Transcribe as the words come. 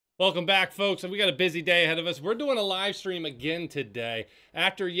Welcome back, folks. We got a busy day ahead of us. We're doing a live stream again today.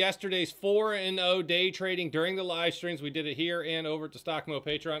 After yesterday's 4-0 day trading during the live streams, we did it here and over at the Stockmo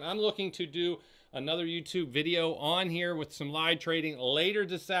Patreon. I'm looking to do another YouTube video on here with some live trading later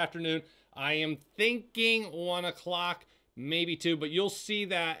this afternoon. I am thinking 1 o'clock, maybe 2, but you'll see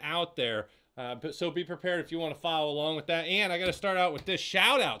that out there. So be prepared if you want to follow along with that. And I got to start out with this.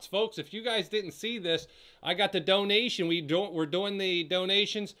 Shout outs, folks. If you guys didn't see this, I got the donation. We're doing the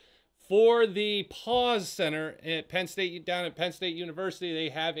donations for the Pause Center at Penn State, down at Penn State University. They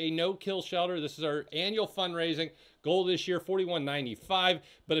have a no-kill shelter. This is our annual fundraising goal this year, $41.95.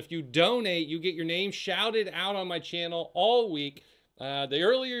 But if you donate, you get your name shouted out on my channel all week. The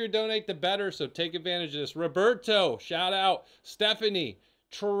earlier you donate, the better, so take advantage of this. Roberto, shout out. Stephanie,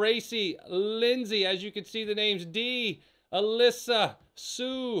 Tracy, Lindsay, as you can see the names, D, Alyssa,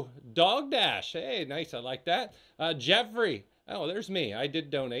 Sue, Dog Dash. Hey, nice, I like that. Jeffrey. Oh, there's me. I did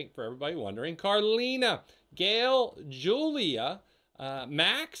donate, for everybody wondering. Carlina, Gail, Julia,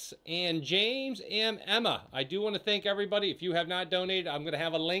 Max, and James, and Emma. I do want to thank everybody. If you have not donated, I'm going to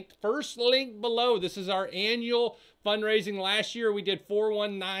have a link. First link below. This is our annual fundraising. Last year, we did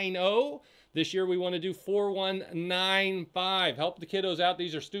 4190. This year, we want to do 4195. Help the kiddos out.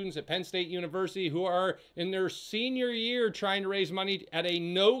 These are students at Penn State University who are in their senior year trying to raise money at a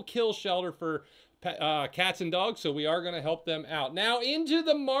no-kill shelter for cats and dogs, so we are going to help them out. Now into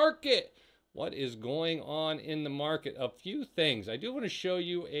the market. What is going on in the market? A few things. I do want to show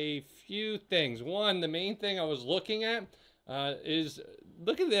you a few things. One, the main thing I was looking at is,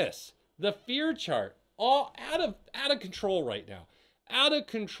 look at this. The fear chart, all out of control right now. Out of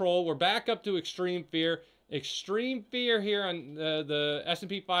control. We're back up to extreme fear. Extreme fear here on the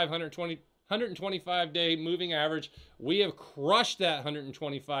S&P 500 125-day moving average. We have crushed that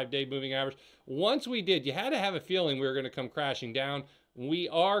 125-day moving average. Once we did, you had to have a feeling we were going to come crashing down. We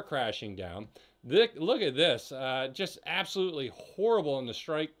are crashing down. Look at this. Just absolutely horrible on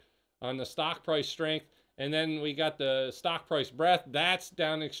the stock price strength. And then we got the stock price breadth. That's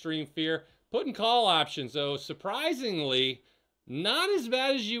down extreme fear. Put and call options, though, surprisingly, not as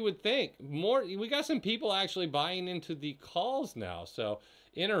bad as you would think. We got some people actually buying into the calls now. So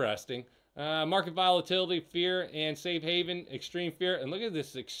interesting. Market volatility, fear, and safe haven, extreme fear. And look at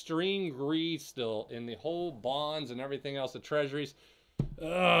this extreme greed still in the whole bonds and everything else, the treasuries.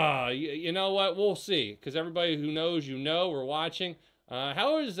 You know what? We'll see. Because everybody who knows, we're watching.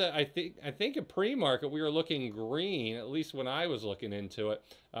 How is that? I think a pre-market, we were looking green, at least when I was looking into it.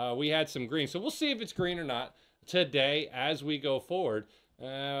 We had some green. So we'll see if it's green or not today as we go forward.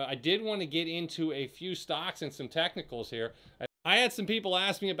 I did want to get into a few stocks and some technicals here. I had some people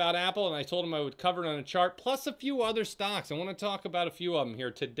ask me about Apple, and I told them I would cover it on a chart, plus a few other stocks. I want to talk about a few of them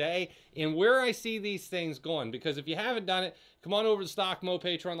here today and where I see these things going. Because if you haven't done it, come on over to Stockmo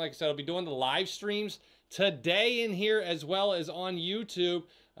Patreon. Like I said, I'll be doing the live streams today in here as well as on YouTube.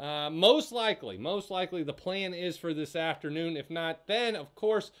 Most likely, the plan is for this afternoon. If not, then, of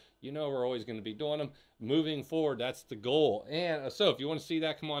course, we're always going to be doing them moving forward. That's the goal. And so if you want to see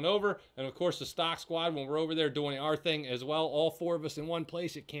that, come on over. And of course, the stock squad, when we're over there doing our thing as well, all 4 of us in one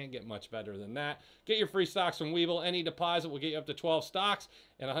place, it can't get much better than that. Get your free stocks from Webull. Any deposit will get you up to 12 stocks,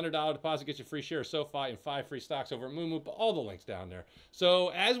 and a $100 deposit gets you free share of SoFi and 5 free stocks over at Moomoo. All the links down there. So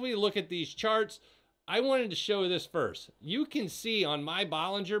as we look at these charts, I wanted to show this first. You can see on my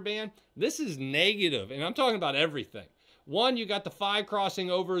Bollinger Band, this is negative, and I'm talking about everything. One, you got the 5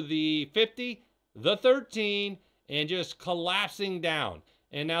 crossing over the 50, the 13, and just collapsing down.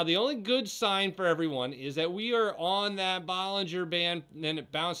 And now the only good sign for everyone is that we are on that Bollinger Band, and then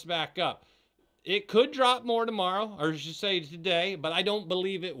it bounced back up. It could drop more tomorrow, or I should say today, but I don't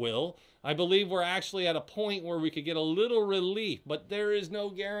believe it will. I believe we're actually at a point where we could get a little relief, but there is no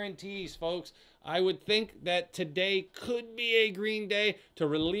guarantees, folks. I would think that today could be a green day to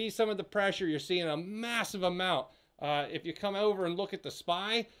relieve some of the pressure. You're seeing a massive amount. If you come over and look at the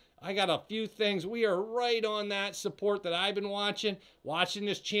SPY, I got a few things. We are right on that support that I've been watching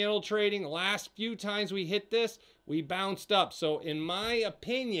this channel trading. The last few times we hit this, we bounced up. So in my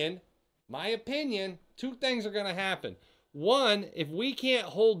opinion, 2 things are going to happen. One, if we can't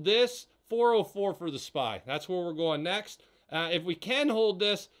hold this, 404 for the SPY. That's where we're going next. If we can hold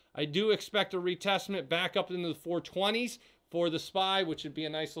this, I do expect a retestament back up into the 420s for the SPY, which would be a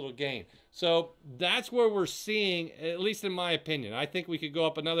nice little gain. So that's where we're seeing, at least in my opinion. I think we could go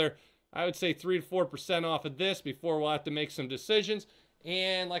up another, I would say 3 to 4% off of this before we'll have to make some decisions.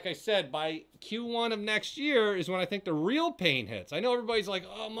 And like I said, by Q1 of next year is when I think the real pain hits. I know everybody's like,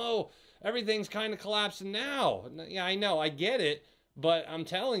 oh, Mo, everything's kind of collapsing now. Yeah, I know, I get it. But I'm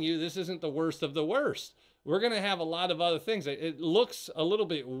telling you, this isn't the worst of the worst. we're going to have a lot of other things. It looks a little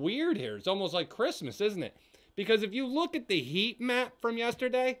bit weird here. It's almost like Christmas, isn't it? Because if you look at the heat map from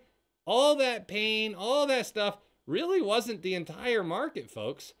yesterday, all that pain, all that stuff really wasn't the entire market,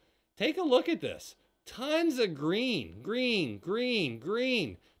 folks. Take a look at this. Tons of green, green, green,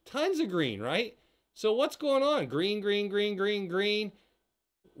 green. Tons of green, right? So what's going on? Green, green, green, green, green.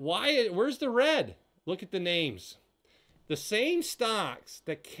 Why? Where's the red? Look at the names. The same stocks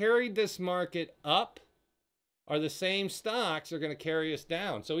that carried this market up are the same stocks that are going to carry us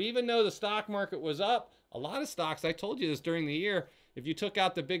down. So even though the stock market was up, a lot of stocks, I told you this during the year, if you took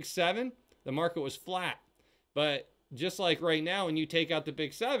out the big seven, the market was flat. But just like right now, when you take out the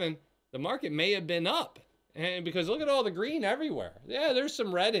big seven, the market may have been up. And because look at all the green everywhere. Yeah, there's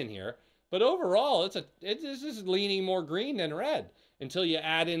some red in here. But overall, it's just leaning more green than red until you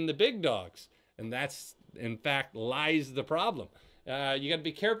add in the big dogs. And that's, in fact, lies the problem. You got to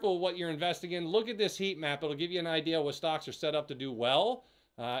be careful what you're investing in. Look at this heat map. It'll give you an idea what stocks are set up to do well.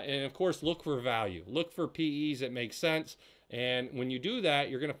 And, of course, look for value. Look for PEs that make sense. And when you do that,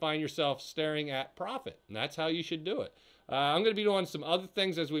 you're going to find yourself staring at profit. And that's how you should do it. I'm going to be doing some other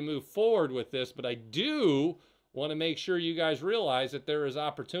things as we move forward with this, but I do want to make sure you guys realize that there is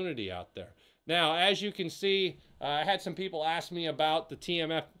opportunity out there. Now, as you can see, I had some people ask me about the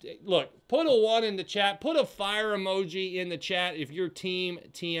TMF. Look, put a 1 in the chat. Put a fire emoji in the chat if you're team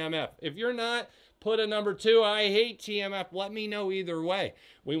TMF. If you're not, put a number 2. I hate TMF. Let me know either way.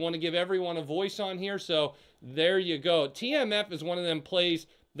 We want to give everyone a voice on here, so there you go. TMF is one of them plays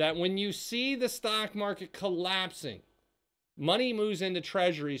that when you see the stock market collapsing, money moves into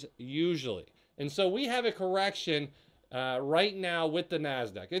treasuries usually. And so we have a correction right now with the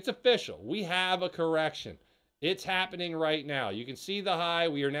NASDAQ. It's official. We have a correction. It's happening right now. You can see the high.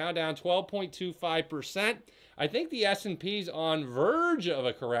 We are now down 12.25%. I think the S&P's on verge of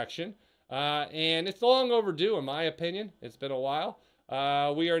a correction. And it's long overdue, in my opinion. It's been a while.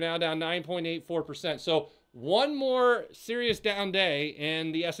 We are now down 9.84%. So one more serious down day,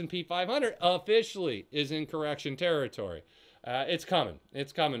 and the S&P 500 officially is in correction territory. It's coming.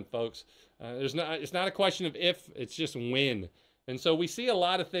 It's coming, folks. It's not a question of if, it's just when. And so we see a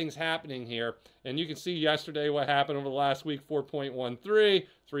lot of things happening here. And you can see yesterday what happened over the last week, 4.13,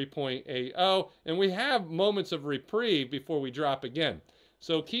 3.80. And we have moments of reprieve before we drop again.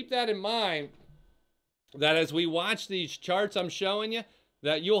 So keep that in mind, that as we watch these charts I'm showing you,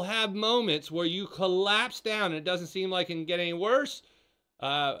 that you'll have moments where you collapse down and it doesn't seem like it can get any worse.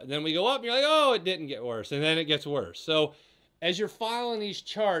 Then we go up and you're like, oh, it didn't get worse. And then it gets worse. So as you're following these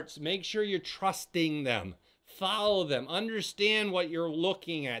charts, make sure you're trusting them. Follow them. Understand what you're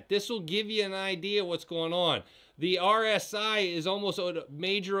looking at. This will give you an idea what's going on. The RSI is almost a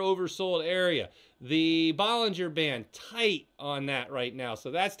major oversold area. The Bollinger Band, tight on that right now.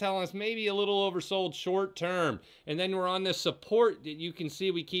 So that's telling us maybe a little oversold short term. And then we're on this support that you can see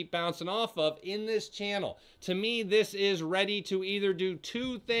we keep bouncing off of in this channel. To me, this is ready to either do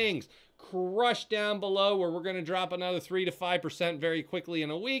two things. Crush down below where we're going to drop another 3 to 5% very quickly in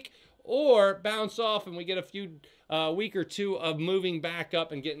a week, or bounce off and we get a few week or two of moving back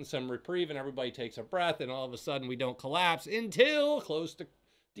up and getting some reprieve and everybody takes a breath and all of a sudden we don't collapse until close to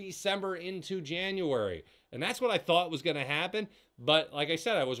December into January. And that's what I thought was going to happen. But like I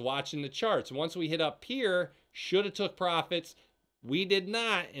said, I was watching the charts. Once we hit up here, should have took profits. We did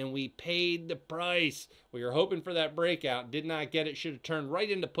not, and we paid the price. We were hoping for that breakout. Did not get it. Should have turned right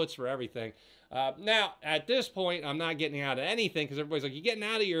into puts for everything. Now, at this point, I'm not getting out of anything because everybody's like, you getting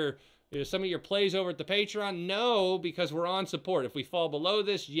out of some of your plays over at the Patreon? No, because we're on support. If we fall below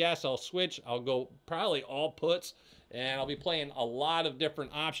this, yes, I'll switch. I'll go probably all puts, and I'll be playing a lot of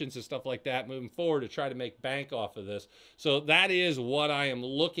different options and stuff like that moving forward to try to make bank off of this. So that is what I am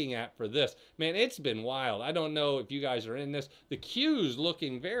looking at for this. Man, it's been wild. I don't know if you guys are in this. The Q's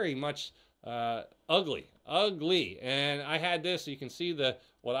looking very much ugly. And I had this, so you can see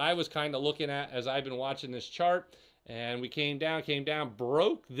what I was kind of looking at as I've been watching this chart. And we came down,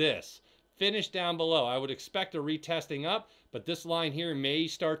 broke this, finished down below. I would expect a retesting up, but this line here may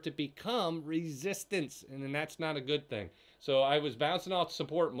start to become resistance, and then that's not a good thing. So I was bouncing off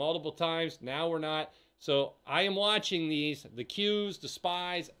support multiple times. Now we're not. So I am watching these, the Qs, the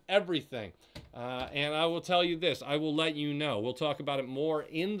SPYs, everything. And I will tell you this. I will let you know. We'll talk about it more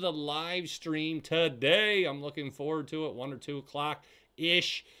in the live stream today. I'm looking forward to it, 1 or 2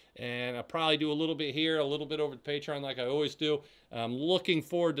 o'clock-ish. And I'll probably do a little bit here, a little bit over the Patreon like I always do. I'm looking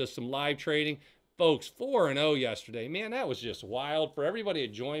forward to some live trading. Folks, 4-0 yesterday. Man, that was just wild. For everybody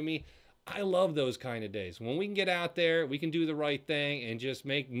to join me, I love those kind of days. When we can get out there, we can do the right thing and just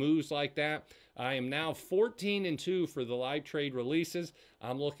make moves like that. I am now 14-2 for the live trade releases.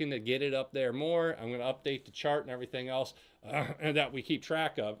 I'm looking to get it up there more. I'm going to update the chart and everything else that we keep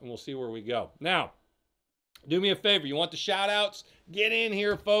track of, and we'll see where we go. Now, do me a favor. You want the shout outs? Get in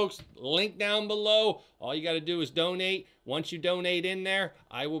here, folks. Link down below. All you got to do is donate. Once you donate in there,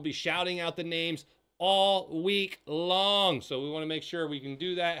 I will be shouting out the names all week long. So we want to make sure we can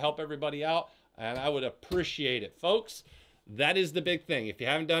do that, help everybody out, and I would appreciate it, folks. That is the big thing. If you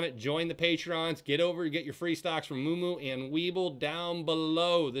haven't done it, join the Patreons. Get over and get your free stocks from Moo and Weeble down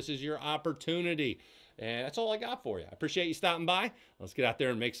below. This is your opportunity. And that's all I got for you. I appreciate you stopping by. Let's get out there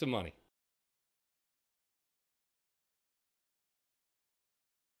and make some money.